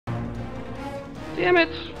Damn it!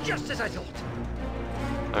 Just as I thought.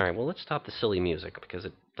 Alright, well let's stop the silly music, because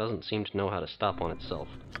it doesn't seem to know how to stop on itself.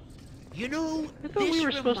 You know, I thought we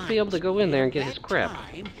were supposed to be able to go in there and get his crap.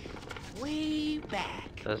 Way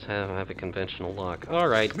back. Does have a conventional lock.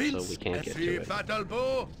 Alright, so we can't get to it. Battle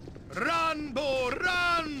bow. Run, bow,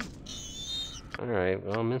 run! Alright,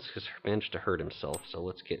 well Minsk has managed to hurt himself, so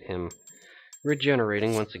let's get him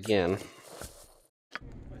regenerating once again.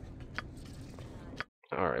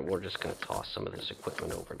 Alright, we're just gonna toss some of this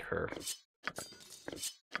equipment over to her.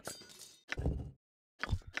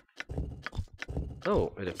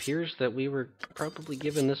 Oh, it appears that we were probably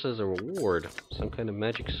given this as a reward. Some kind of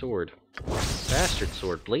magic sword. Bastard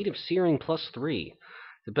sword. Blade of Searing +3.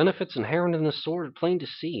 The benefits inherent in this sword are plain to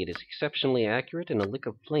see. It is exceptionally accurate, and a lick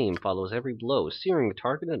of flame follows every blow, searing the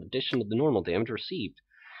target in addition to the normal damage received.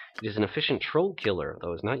 It is an efficient troll killer,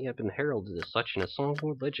 though has not yet been heralded as such in a song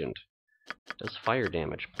or legend. It does fire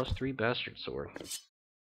damage. +3 bastard sword.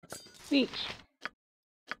 Neat.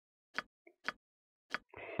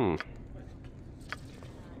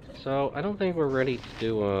 So, I don't think we're ready to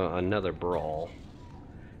do another brawl.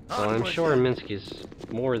 So I'm sure Minsk is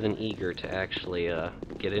more than eager to actually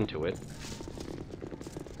get into it.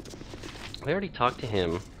 I already talked to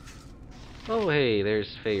him. Oh hey,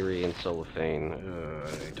 there's Fairy and Solifane.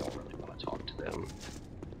 I don't really want to talk to them.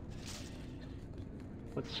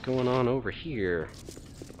 What's going on over here?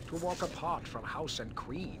 To walk apart from house and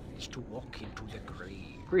queen is to walk into the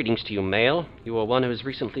grave. Greetings to you, male. You are one who is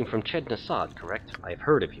recently from Chednasad, correct? I have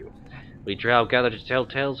heard of you. We Drow gather to tell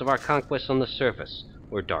tales of our conquests on the surface,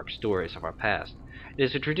 or dark stories of our past. It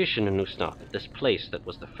is a tradition in Usnath, this place that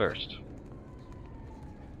was the first.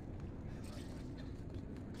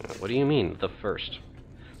 What do you mean, the first?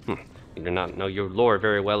 You do not know your lore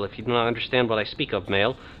very well if you do not understand what I speak of,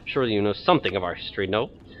 male. Surely you know something of our history,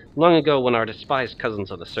 no? Long ago, when our despised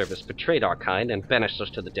cousins of the surface betrayed our kind and banished us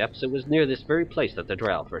to the depths, it was near this very place that the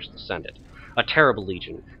Drow first descended. A terrible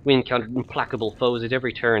legion. We encountered implacable foes at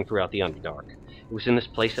every turn throughout the Underdark. It was in this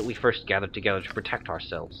place that we first gathered together to protect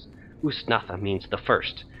ourselves. Usnatha means the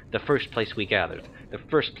first place we gathered, the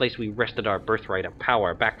first place we wrested our birthright of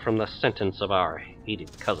power back from the sentence of our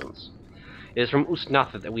hated cousins. It is from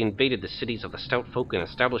Usnatha that we invaded the cities of the Stout Folk and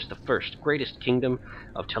established the first, greatest kingdom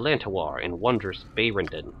of Talantawar in wondrous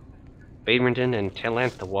Bayrenden. Bayrenden and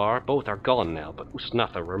Talantawar both are gone now, but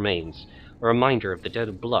Usnatha remains, a reminder of the debt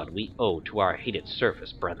of blood we owe to our hated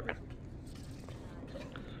surface brethren.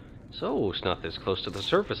 So, Usnatha is close to the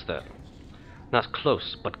surface, then. Not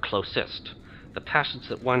close, but closest. The passage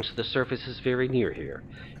that winds to the surface is very near here.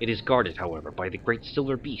 It is guarded, however, by the great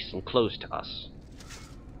silver beast and closed to us.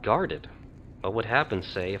 Guarded? What would happen,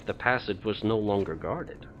 say, if the passage was no longer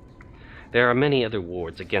guarded? There are many other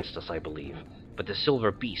wards against us, I believe, but the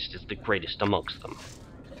silver beast is the greatest amongst them.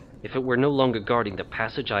 If it were no longer guarding the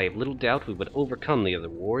passage, I have little doubt we would overcome the other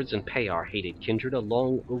wards and pay our hated kindred a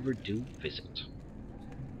long overdue visit.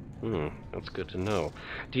 That's good to know.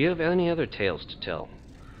 Do you have any other tales to tell?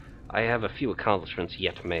 I have a few accomplishments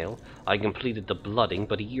yet, male. I completed the blooding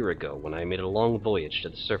but a year ago, when I made a long voyage to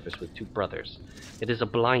the surface with 2 brothers. It is a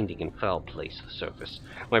blinding and foul place, the surface.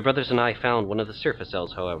 My brothers and I found one of the surface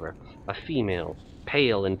elves, however, a female,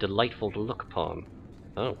 pale and delightful to look upon.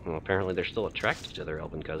 Oh, well, apparently they're still attracted to their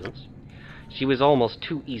elven cousins. She was almost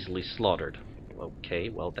too easily slaughtered. Okay,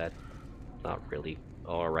 well, that's not really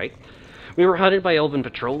alright. We were hunted by elven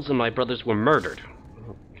patrols, and my brothers were murdered.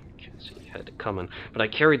 Had it coming, but I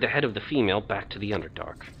carried the head of the female back to the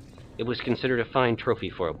Underdark. It was considered a fine trophy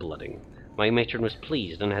for a blooding. My matron was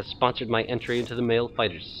pleased and has sponsored my entry into the Male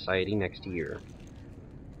Fighters Society next year.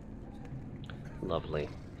 Lovely.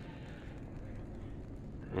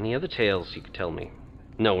 Any other tales you could tell me?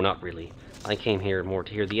 No, not really. I came here more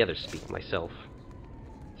to hear the others speak myself.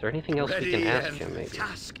 Is there anything else we can ask him, maybe?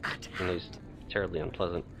 I know he's terribly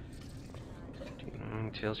unpleasant.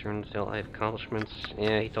 Tales here and tell I have accomplishments.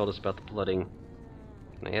 Yeah, he told us about the blooding.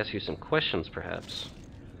 Can I ask you some questions, perhaps?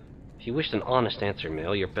 If you wished an honest answer,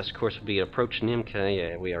 Male, your best course would be to approach Nimka.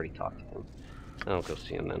 Yeah, we already talked to him. I'll go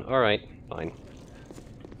see him then. Alright, fine.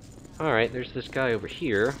 Alright, there's this guy over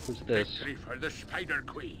here. Who's this? Victory for the Spider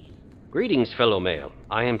Queen. Greetings, fellow male.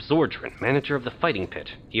 I am Zordran, manager of the Fighting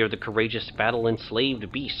Pit. Here the courageous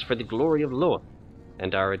battle-enslaved beasts for the glory of Lorth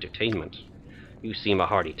and our entertainment. You seem a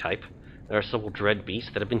hardy type. There are several dread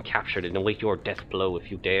beasts that have been captured and await your death blow if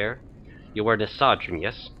you dare. You are Nasadran,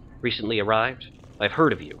 yes? Recently arrived? I've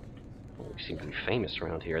heard of you. Well, you seem to be famous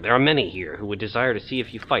around here. There are many here who would desire to see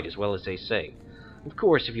if you fight as well as they say. Of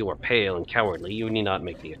course, if you are pale and cowardly, you need not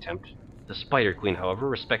make the attempt. The Spider Queen, however,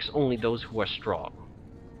 respects only those who are strong.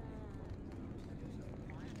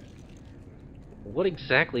 what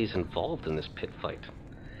exactly is involved in this pit fight?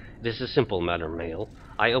 It is a simple matter, male.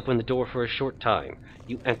 I open the door for a short time.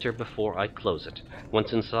 You enter before I close it.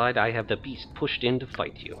 Once inside, I have the beast pushed in to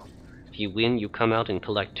fight you. If you win, you come out and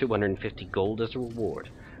collect 250 gold as a reward,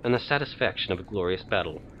 and the satisfaction of a glorious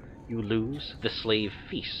battle. You lose, the slave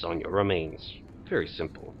feasts on your remains. Very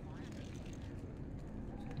simple.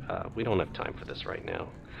 We don't have time for this right now.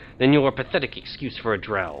 Then you are a pathetic excuse for a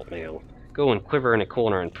drow, male. Go and quiver in a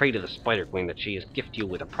corner and pray to the Spider Queen that she has gift you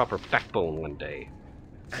with a proper backbone one day.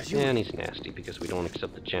 And he's nasty because we don't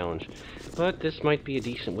accept the challenge. But this might be a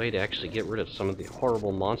decent way to actually get rid of some of the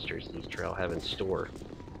horrible monsters these drow have in store.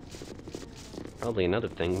 Probably another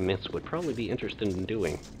thing Mince would probably be interested in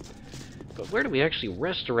doing. But where do we actually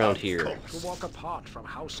rest around here? To walk apart from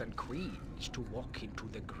house and queen is to walk into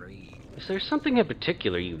the grave. Is there something in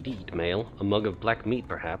particular you need, male? A mug of black meat,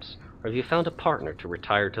 perhaps? Or have you found a partner to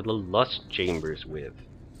retire to the lust chambers with?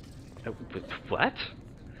 What?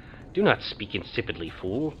 Do not speak insipidly,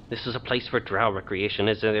 fool. This is a place for drow recreation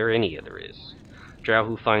as there any other is. Drow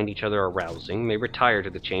who find each other arousing may retire to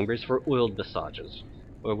the chambers for oiled massages,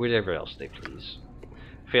 or whatever else they please.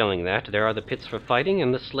 Failing that, there are the pits for fighting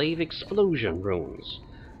and the slave explosion rooms.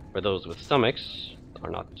 For those with stomachs are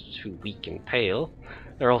not too weak and pale,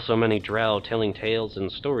 there are also many drow telling tales and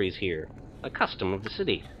stories here, a custom of the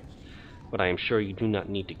city. But I am sure you do not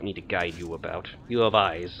need me to guide you about. You have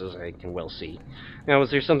eyes, as I can well see. Now, is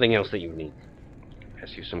there something else that you need?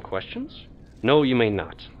 Ask you some questions? No, you may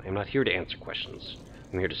not. I am not here to answer questions.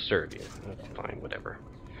 I'm here to serve you. Fine, whatever.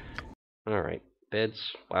 Alright, beds.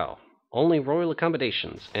 Wow. Only royal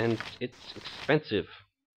accommodations, and it's expensive.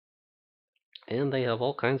 And they have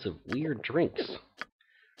all kinds of weird drinks.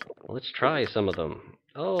 Let's try some of them.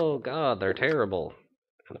 Oh god, they're terrible.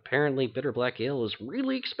 And apparently bitter black ale is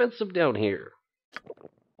really expensive down here.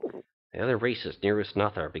 The other races nearest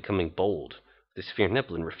Notha are becoming bold. The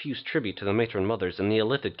Svirneblin refused tribute to the matron mothers, and the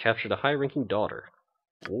Illithid captured a high-ranking daughter.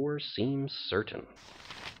 War seems certain.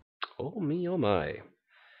 Oh me, oh my.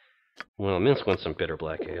 Well, Mince wants some bitter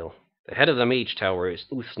black ale. The head of the mage tower is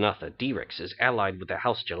Uthnatha. Dirix is allied with the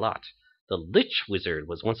House Jalat. The Lich Wizard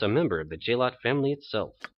was once a member of the Jalat family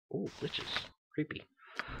itself. Oh, liches. Creepy.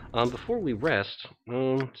 Before we rest,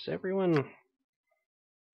 is everyone...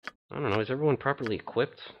 I don't know, is everyone properly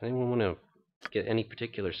equipped? Anyone want to get any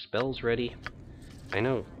particular spells ready? I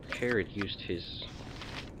know Kered used his...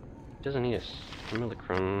 Doesn't he a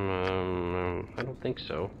Simulacrum? I don't think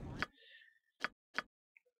so.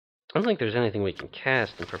 I don't think there's anything we can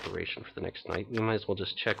cast in preparation for the next night. We might as well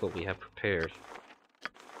just check what we have prepared.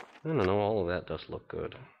 I don't know, all of that does look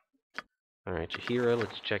good. Alright, Jahira,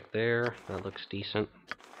 let's check there. That looks decent.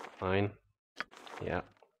 Fine. Yeah.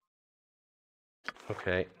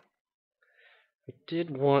 Okay. We did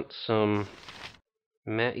want some...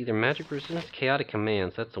 either magic resistance, chaotic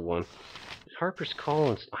commands, that's the one. Harper's Call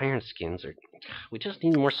and Iron Skins are... We just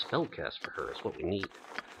need more spellcast for her, is what we need.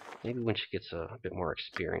 Maybe when she gets a bit more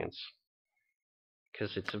experience.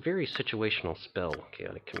 Because it's a very situational spell,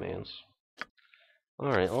 chaotic commands.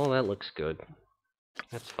 Alright, all that looks good.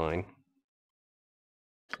 That's fine.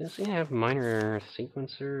 Does he have minor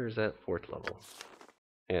sequencer, or is that 4th level?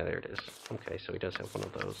 Yeah, there it is. Okay, so he does have one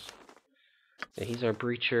of those. Yeah, he's our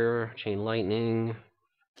breacher, chain lightning,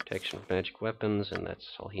 protection of magic weapons, and that's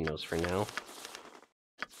all he knows for now.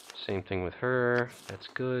 Same thing with her, that's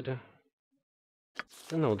good.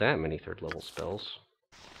 Don't know that many 3rd level spells.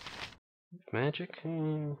 Magic?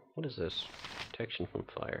 What is this? Protection from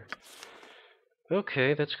fire.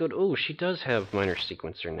 Okay, that's good. Oh, she does have minor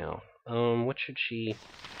sequencer now. What should she...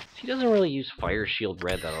 She doesn't really use Fire Shield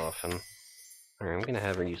Red that often. Alright, I'm gonna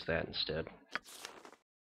have her use that instead.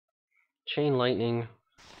 Chain Lightning.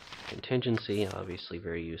 Contingency, obviously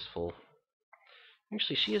very useful.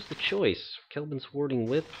 Actually, she has the choice. Kelvin's Warding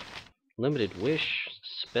Whip, Limited Wish,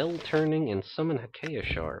 Spell Turning, and Summon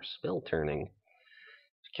Hakea-Shar. Spell Turning.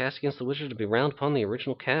 Cast against the wizard to be round upon the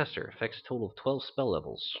original caster. Affects a total of 12 spell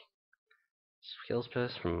levels. Skills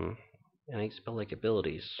pass from 8 spell-like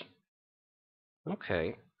abilities.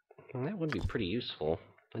 Okay, well, that would be pretty useful.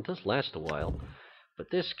 It does last a while, but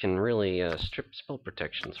this can really strip spell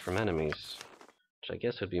protections from enemies, which I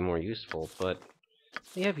guess would be more useful, but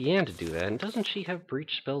we have Yan to do that, and doesn't she have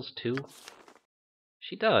breach spells too?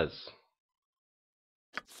 She does.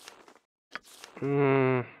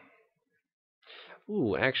 Ooh,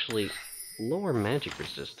 actually, lower magic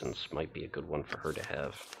resistance might be a good one for her to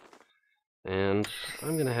have. And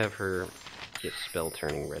I'm gonna have her get spell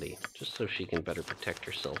turning ready, just so she can better protect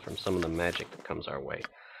herself from some of the magic that comes our way.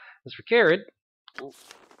 As for Kered,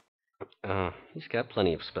 he's got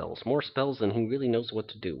plenty of spells. More spells than he really knows what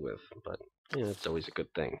to do with, but yeah, it's always a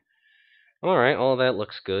good thing. Alright, all that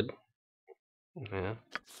looks good. Yeah.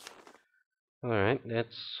 Alright,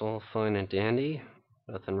 that's all fine and dandy.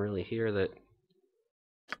 Nothing really here that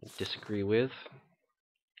I disagree with.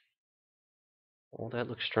 All that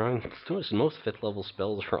looks strong. Notice most 5th level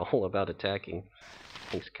spells are all about attacking.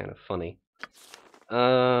 I think it's kind of funny.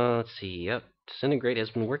 Let's see, yep. Disintegrate has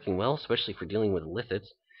been working well, especially for dealing with lithids.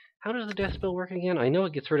 How does the death spell work again? I know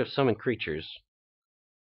it gets rid of summoned creatures.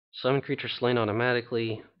 Summoned creatures slain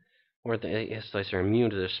automatically, or the AS dice are immune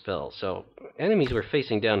to their spell. So, enemies we're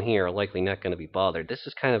facing down here are likely not going to be bothered. This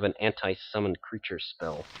is kind of an anti-summoned creature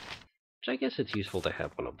spell, which I guess it's useful to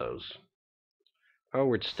have one of those.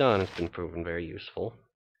 Forward Stun has been proven very useful.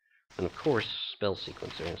 And of course, spell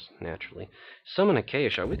sequencers, naturally. Summon a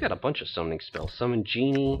Keashar. We've got a bunch of summoning spells. Summon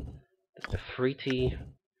Genie, Afriti,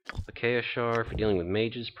 a Keashar for dealing with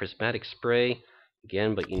mages, Prismatic Spray,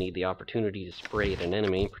 again, but you need the opportunity to spray at an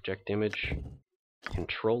enemy, project image,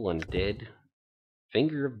 Control Undead,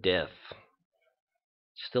 Finger of Death.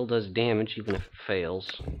 Still does damage even if it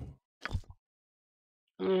fails.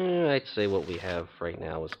 I'd say what we have right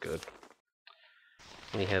now is good.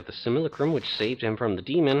 We have the Simulacrum, which saved him from the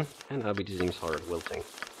demon, and Abidizim's Hard Wilting.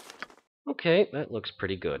 Okay, that looks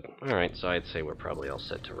pretty good. Alright, so I'd say we're probably all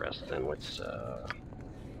set to rest then. Let's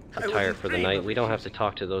retire for the night. We don't have to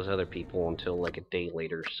talk to those other people until like a day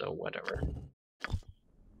later, so whatever.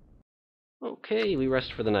 Okay, we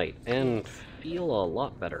rest for the night, and feel a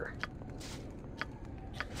lot better.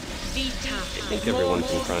 I think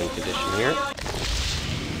everyone's in prime condition here.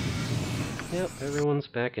 Yep, everyone's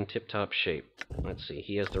back in tip-top shape. Let's see,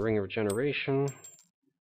 he has the Ring of Regeneration.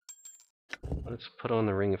 Let's put on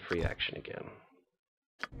the Ring of Free Action again.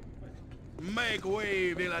 Make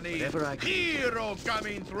way, villainy! Whatever I can do. Hero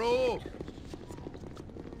coming through!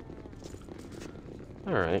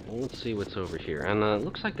 Alright, well, let's see what's over here. And it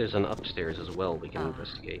looks like there's an upstairs as well we can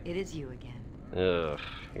investigate. It is you again. Ugh,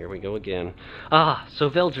 here we go again. Ah, so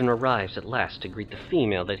Veldrin arrives at last to greet the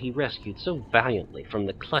female that he rescued so valiantly from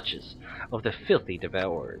the clutches of the filthy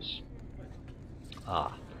devourers.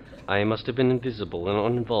 Ah, I must have been invisible and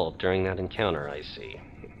uninvolved during that encounter, I see.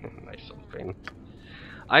 Nice, Solfain.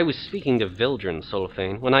 I was speaking to Veldrin,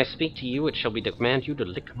 Solfain. When I speak to you, it shall be to command you to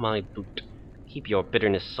lick my boot. Keep your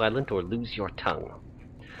bitterness silent or lose your tongue.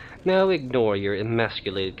 Now ignore your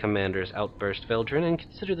emasculated commander's outburst, Veldrin, and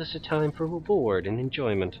consider this a time for reward and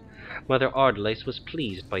enjoyment. Mother Ardalace was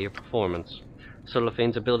pleased by your performance.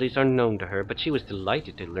 Solfain's abilities are known to her, but she was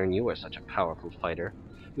delighted to learn you are such a powerful fighter.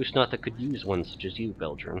 Usnatha could use one such as you,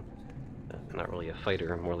 Veldrin. Not really a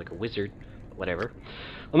fighter, more like a wizard. Whatever.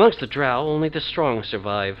 Amongst the Drow, only the strong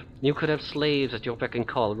survive. You could have slaves at your beck and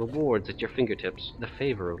call, rewards at your fingertips, the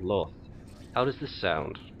favor of Loth. How does this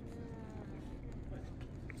sound?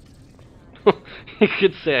 You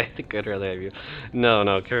could say, I think I'd rather have you. No,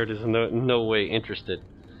 Kered is no way interested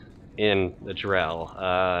in the Drow.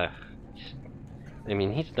 I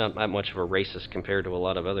mean, he's not that much of a racist compared to a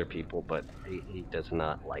lot of other people, but he does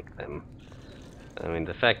not like them. I mean,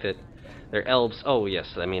 the fact that they're elves, oh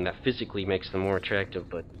yes, I mean, that physically makes them more attractive,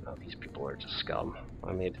 but these people are just scum.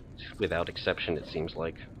 I mean, without exception, it seems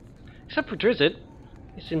like. Except for Drizzt.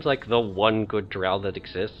 He seems like the one good Drow that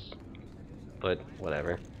exists. But,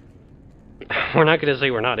 whatever. We're not going to say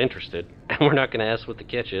we're not interested, and we're not going to ask what the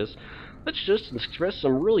catch is. Let's just express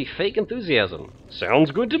some really fake enthusiasm. Sounds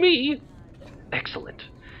good to me! Excellent.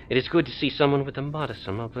 It is good to see someone with a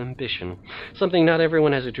modicum of ambition. Something not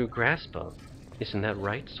everyone has a true grasp of. Isn't that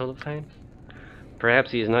right, Solfain?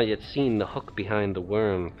 Perhaps he has not yet seen the hook behind the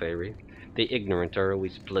worm, Fairy. The ignorant are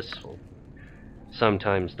always blissful.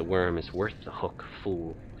 Sometimes the worm is worth the hook,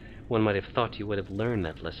 fool. One might have thought you would have learned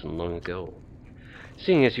that lesson long ago.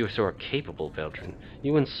 Seeing as you are so capable, Veldrin,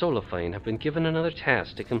 you and Solfain have been given another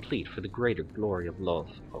task to complete for the greater glory of Loth.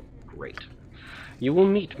 Oh, great. You will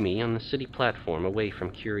meet me on the city platform away from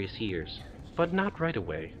curious ears, but not right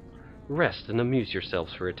away. Rest and amuse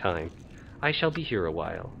yourselves for a time. I shall be here a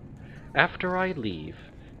while. After I leave,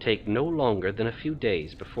 take no longer than a few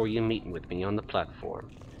days before you meet with me on the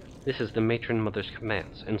platform. This is the Matron Mother's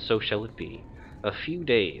commands, and so shall it be. A few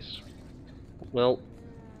days. Well,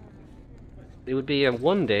 it would be a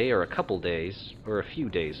 1 day, or a couple days, or a few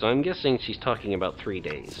days, so I'm guessing she's talking about 3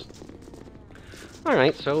 days.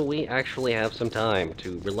 Alright, so we actually have some time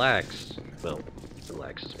to relax. Well,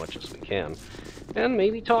 relax as much as we can. And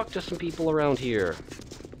maybe talk to some people around here.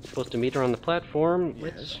 Supposed to meet her on the platform.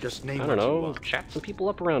 Let's just name I don't know, chat some people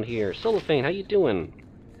up around here. Solfain, how you doing?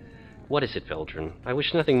 What is it, Veldrin? I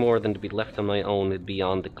wish nothing more than to be left on my own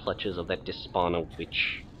beyond the clutches of that Despana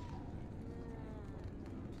witch.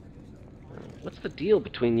 What's the deal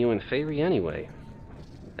between you and Fairy anyway?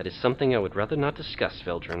 That is something I would rather not discuss,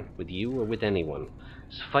 Veldrin, with you or with anyone.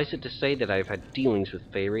 Suffice it to say that I have had dealings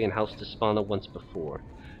with Faerie and House Despana once before.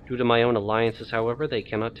 Due to my own alliances, however, they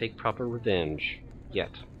cannot take proper revenge. Yet.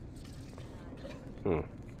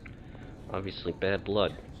 Obviously bad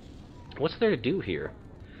blood. What's there to do here?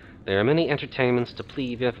 There are many entertainments to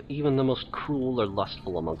please even the most cruel or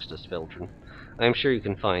lustful amongst us, Veldrin. I am sure you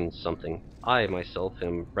can find something. I, myself,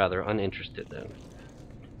 am rather uninterested in.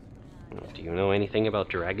 Do you know anything about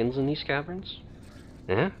dragons in these caverns?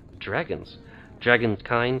 Dragons. Dragon's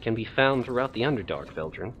kind can be found throughout the Underdark,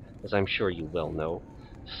 Veldrin, as I'm sure you well know.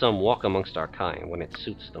 Some walk amongst our kind when it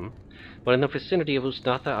suits them, but in the vicinity of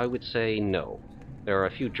Usnatha I would say no. There are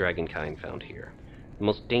a few dragon kind found here. The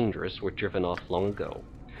most dangerous were driven off long ago.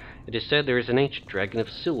 It is said there is an ancient dragon of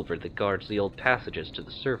silver that guards the old passages to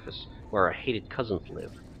the surface, where our hated cousins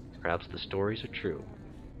live. Perhaps the stories are true.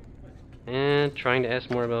 And trying to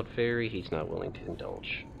ask more about Faerie, he's not willing to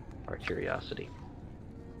indulge our curiosity.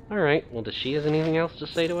 Alright, well, does she have anything else to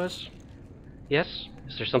say to us? Yes?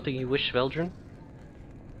 Is there something you wish, Veldrin?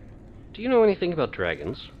 Do you know anything about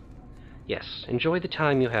dragons? Yes, enjoy the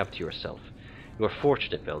time you have to yourself. You are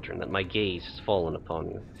fortunate, Veldrin, that my gaze has fallen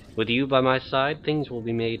upon you. With you by my side, things will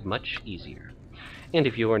be made much easier. And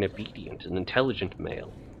if you are an obedient and intelligent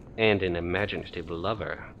male, and an imaginative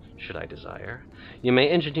lover, should I desire, you may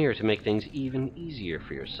engineer to make things even easier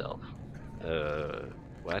for yourself.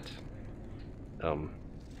 What?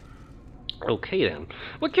 Okay then.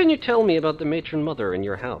 What can you tell me about the matron mother in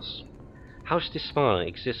your house? House Despana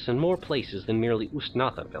exists in more places than merely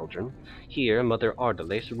Usnatha, Veldrin. Here, Mother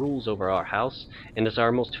Ardales rules over our house, and is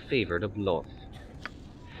our most favored of Loth.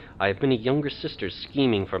 I have many younger sisters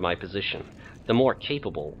scheming for my position. The more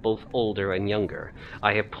capable, both older and younger,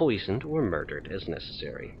 I have poisoned or murdered as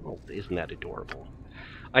necessary. Oh, isn't that adorable?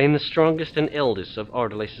 I am the strongest and eldest of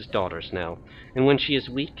Ardales' daughters now, and when she is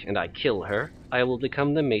weak and I kill her, I will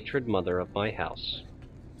become the matron mother of my house.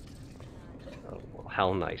 Oh, well,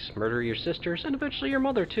 how nice. Murder your sisters, and eventually your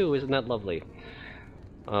mother too, isn't that lovely?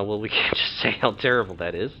 Well, we can't just say how terrible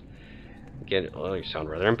that is. Again, oh, you sound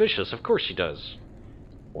rather ambitious. Of course she does.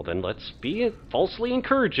 Well then, let's be falsely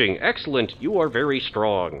encouraging. Excellent, you are very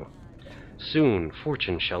strong. Soon,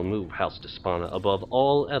 fortune shall move House Despana above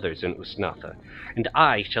all others in Usnatha, and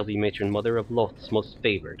I shall be matron mother of Loth's most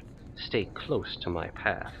favored. Stay close to my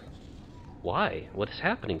path. Why? What is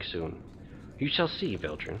happening soon? You shall see,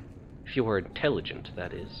 Veldrin. If you are intelligent,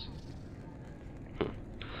 that is.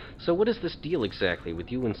 So what is this deal exactly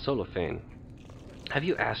with you and Solofane? Have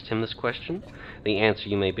you asked him this question? The answer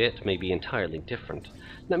you may get may be entirely different.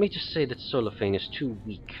 Let me just say that Solofane is too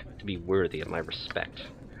weak to be worthy of my respect.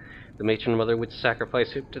 The matron mother would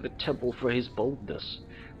sacrifice him to the temple for his boldness,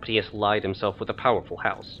 but he has allied himself with a powerful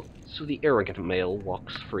house, so the arrogant male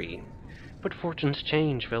walks free. But fortunes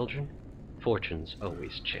change, Veldrin. Fortunes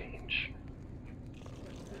always change.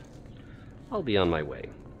 I'll be on my way.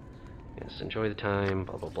 Yes, enjoy the time,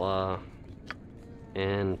 blah blah blah.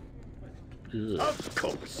 And... ugh. Of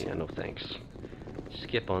course. Yeah, no thanks.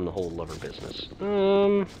 Skip on the whole lover business.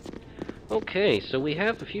 Okay, so we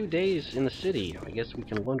have a few days in the city. I guess we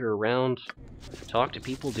can wander around, talk to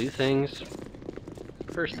people, do things.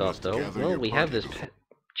 First off, though, well, we have this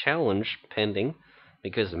challenge pending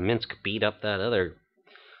because Minsk beat up that other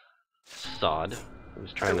sod who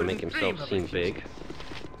was trying to make himself seem big.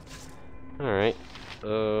 Alright. I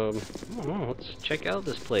don't know, let's check out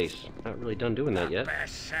this place. Not really done doing that yet.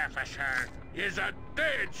 Is a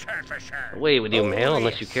dead surfacer. Away with you, male,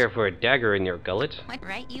 unless you care for a dagger in your gullet. What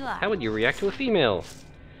right you are. How would you react to a female?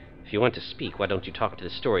 If you want to speak, why don't you talk to the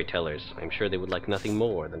storytellers? I'm sure they would like nothing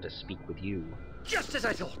more than to speak with you. Just as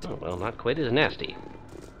I thought. Oh, well, not quite as nasty.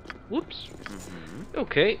 Whoops.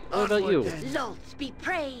 Okay, what about you? Loth be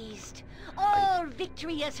praised. All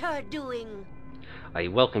victory is her doing. I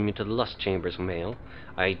welcome you to the lust chambers, male.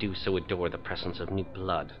 I do so adore the presence of new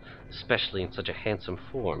blood, especially in such a handsome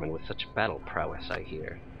form and with such battle prowess, I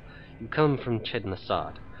hear. You come from Ched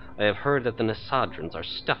Nasad. I have heard that the Nasadrans are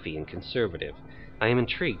stuffy and conservative. I am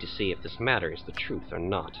intrigued to see if this matter is the truth or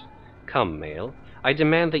not. Come, male. I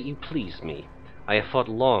demand that you please me. I have fought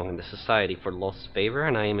long in the Society for Loth's favor,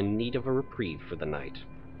 and I am in need of a reprieve for the night.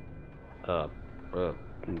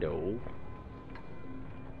 No.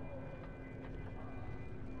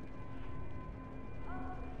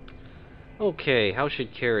 Okay, how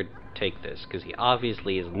should Kered take this? Because he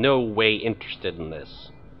obviously is no way interested in this.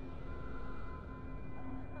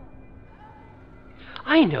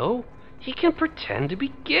 I know! He can pretend to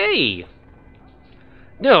be gay!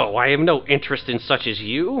 No, I have no interest in such as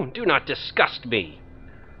you! Do not disgust me!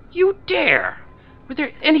 You dare! Were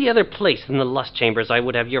there any other place than the lust chambers, I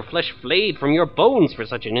would have your flesh flayed from your bones for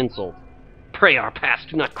such an insult. Pray our paths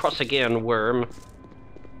do not cross again, worm.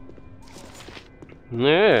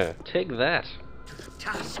 Yeah, take that.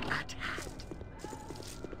 Task at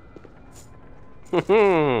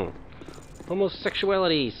Hmm.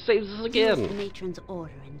 Homosexuality saves us Use again. the matron's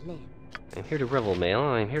order and live. I'm here to revel, male.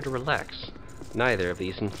 I'm here to relax. Neither of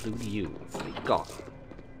these include you. Be gone.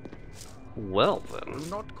 Well, then. Do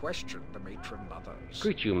not question the matron mothers.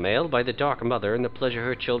 Greet you, male, by the Dark Mother and the pleasure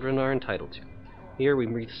her children are entitled to. Here we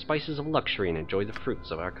breathe spices of luxury and enjoy the fruits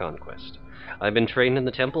of our conquest. I've been trained in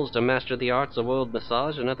the temples to master the arts of oiled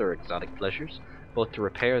massage and other exotic pleasures, both to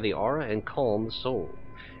repair the aura and calm the soul.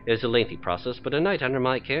 It is a lengthy process, but a night under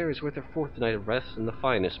my care is worth a fourth night of rest in the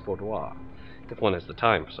finest boudoir. If one has the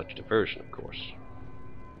time for such diversion, of course.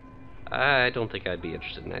 I don't think I'd be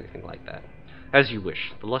interested in anything like that. As you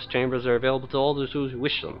wish. The lust chambers are available to all those who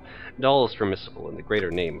wish them, and all is permissible in the greater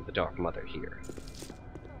name of the Dark Mother here.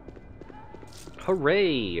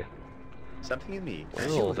 Hooray! Something you need.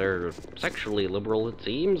 Well, they're sexually liberal, it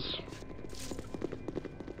seems.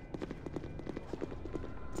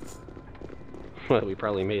 Well, we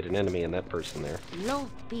probably made an enemy in that person there.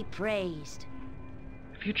 Loth be praised.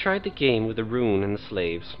 If you tried the game with the rune and the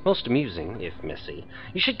slaves, most amusing, if messy,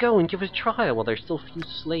 you should go and give it a try while there's still few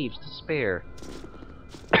slaves to spare.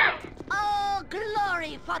 All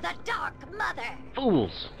glory for the Dark Mother!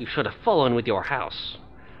 Fools! You should have fallen with your house.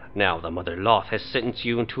 Now the Mother Loth has sentenced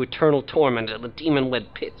you into eternal torment in the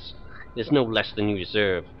demon-led pits. It is no less than you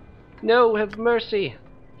deserve. No, have mercy!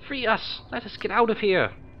 Free us! Let us get out of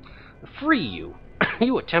here! Free you!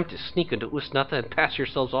 You attempt to sneak into Usnatha and pass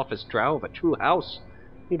yourselves off as Drow of a true house?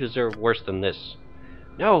 You deserve worse than this.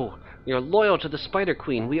 No! We are loyal to the Spider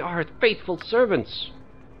Queen. We are her faithful servants.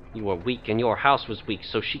 You are weak, and your house was weak,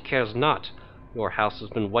 so she cares not. Your house has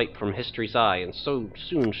been wiped from history's eye, and so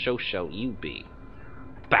soon shall you be.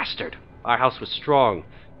 Bastard! Our house was strong.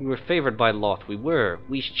 We were favored by Loth. We were.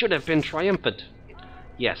 We should have been triumphant.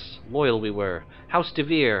 Yes, loyal we were. House de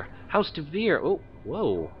Vere. House de Vere. Oh,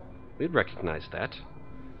 whoa. We'd recognize that.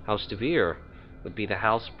 House de Vere would be the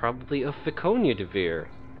house probably of Viconia de Vere,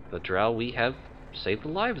 the Drow we have saved the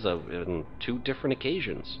lives of in 2 different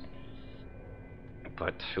occasions,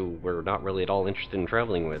 but who we're not really at all interested in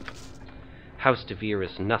traveling with. House de Vere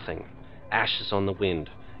is nothing. Ashes on the wind,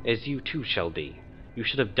 as you too shall be. You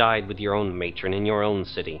should have died with your own matron in your own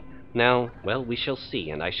city. Now, well, we shall see,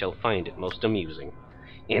 and I shall find it most amusing.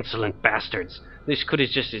 Insolent bastards! This could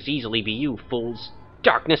just as easily be you, fools!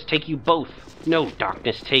 Darkness take you both! No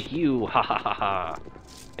darkness take you! Ha ha ha ha!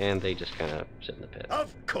 And they just kind of sit in the pit.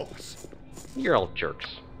 Of course. You're all jerks.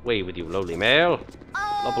 Way with you, lowly male.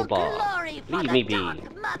 Blah blah blah. Leave me be.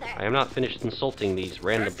 I am not finished insulting these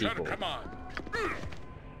random people. Come on.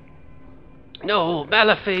 No,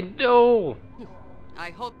 Malafide, no! I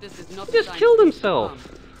hope this is not He just killed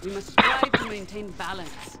himself. We must strive to maintain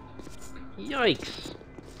balance. Yikes.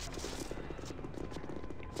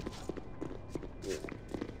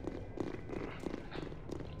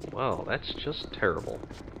 Wow, that's just terrible.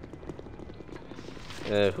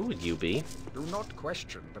 Who would you be? Do not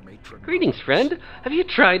question the matron. Greetings, friend. Have you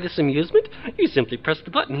tried this amusement? You simply press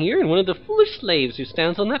the button here, and one of the foolish slaves who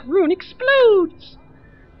stands on that rune explodes.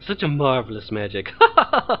 Such a marvelous magic. Ha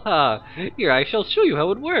ha ha ha! Here, I shall show you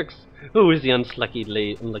how it works. Who is the unlucky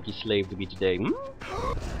slave to be today? Hmm?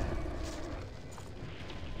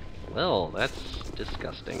 Well, that's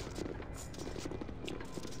disgusting.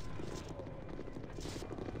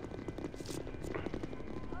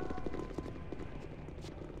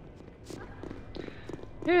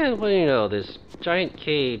 And, well, you know, this giant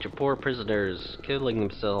cage of poor prisoners killing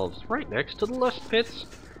themselves right next to the lust pits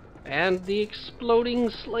and the exploding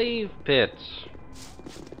slave pits.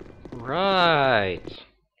 Right.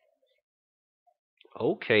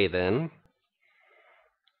 Okay, then.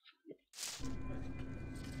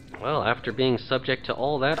 Well, after being subject to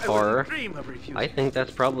all that horror, I think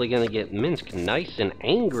that's probably gonna get Minsk nice and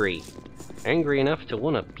angry. Angry enough to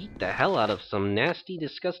want to beat the hell out of some nasty,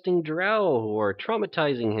 disgusting drow who are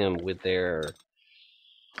traumatizing him with their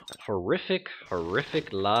horrific,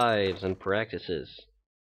 horrific lives and practices.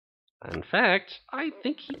 In fact, I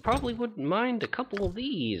think he probably wouldn't mind a couple of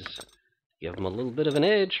these. Give him a little bit of an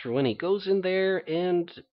edge for when he goes in there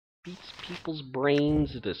and beats people's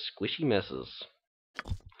brains into squishy messes.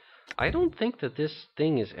 I don't think that this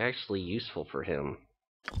thing is actually useful for him.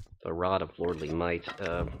 The Rod of Lordly Might.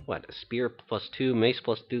 What? A spear +2, mace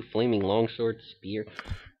 +2, flaming longsword, spear.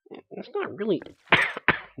 It's not really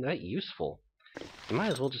that useful. You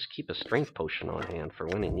might as well just keep a strength potion on hand for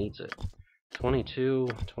when he needs it. 22,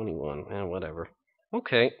 21, whatever.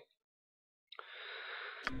 Okay.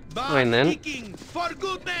 Fine then. Kicking, for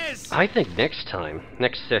goodness! I think next time,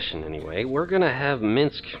 next session anyway, we're gonna have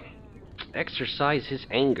Minsk exercise his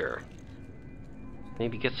anger.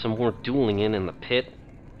 Maybe get some more dueling in the pit.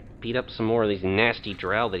 Beat up some more of these nasty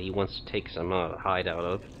drow that he wants to take some hide out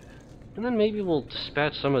of. And then maybe we'll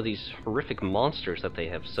dispatch some of these horrific monsters that they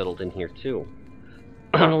have settled in here too.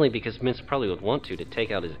 Not only because Minsk probably would want to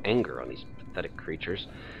take out his anger on these pathetic creatures,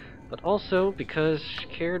 but also because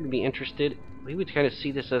Kered would be interested. We would kind of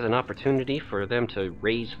see this as an opportunity for them to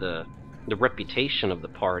raise the reputation of the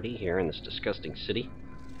party here in this disgusting city.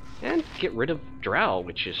 And get rid of Drow,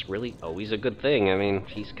 which is really always a good thing. I mean,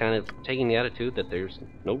 he's kind of taking the attitude that there's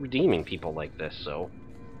no redeeming people like this, so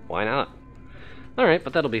why not? Alright,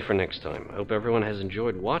 but that'll be for next time. I hope everyone has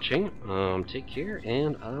enjoyed watching. Take care,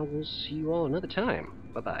 and I will see you all another time.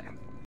 Bye-bye.